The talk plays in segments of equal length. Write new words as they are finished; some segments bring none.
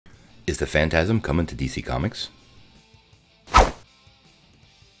Is the Phantasm coming to DC Comics?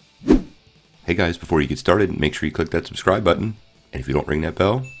 Hey guys, before you get started, make sure you click that subscribe button, and if you don't ring that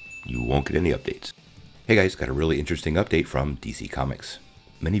bell, you won't get any updates. Hey guys, got a really interesting update from DC Comics.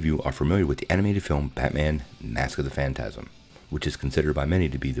 Many of you are familiar with the animated film Batman: Mask of the Phantasm, which is considered by many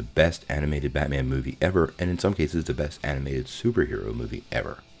to be the best animated Batman movie ever, and in some cases the best animated superhero movie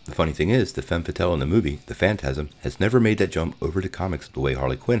ever. The funny thing is, the femme fatale in the movie, the Phantasm, has never made that jump over to comics the way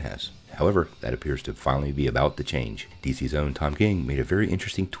Harley Quinn has. However, that appears to finally be about to change. DC's own Tom King made a very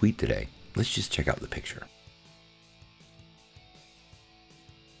interesting tweet today. Let's just check out the picture.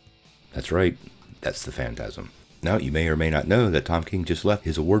 That's right, that's the Phantasm. Now, you may or may not know that Tom King just left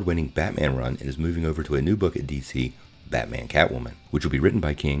his award-winning Batman run and is moving over to a new book at DC, Batman Catwoman, which will be written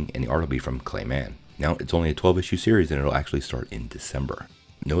by King and the art will be from Clay Mann. Now, it's only a 12-issue series and it'll actually start in December.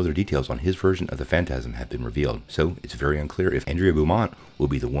 No other details on his version of the Phantasm have been revealed, so it's very unclear if Andrea Beaumont will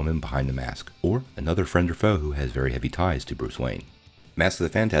be the woman behind the mask, or another friend or foe who has very heavy ties to Bruce Wayne. Mask of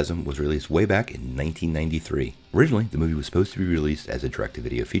the Phantasm was released way back in 1993. Originally, the movie was supposed to be released as a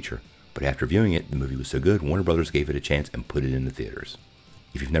direct-to-video feature, but after viewing it, the movie was so good, Warner Brothers gave it a chance and put it in the theaters.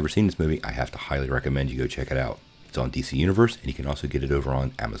 If you've never seen this movie, I have to highly recommend you go check it out. It's on DC Universe, and you can also get it over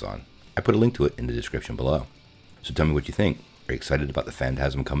on Amazon. I put a link to it in the description below. So tell me what you think. Are you excited about the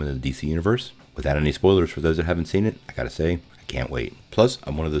Phantasm coming to the DC Universe? Without any spoilers for those that haven't seen it, I gotta say, I can't wait. Plus,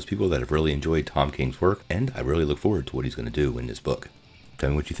 I'm one of those people that have really enjoyed Tom King's work, and I really look forward to what he's going to do in this book.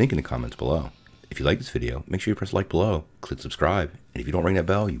 Tell me what you think in the comments below. If you like this video, make sure you press like below, click subscribe, and if you don't ring that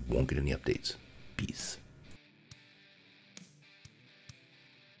bell, you won't get any updates. Peace.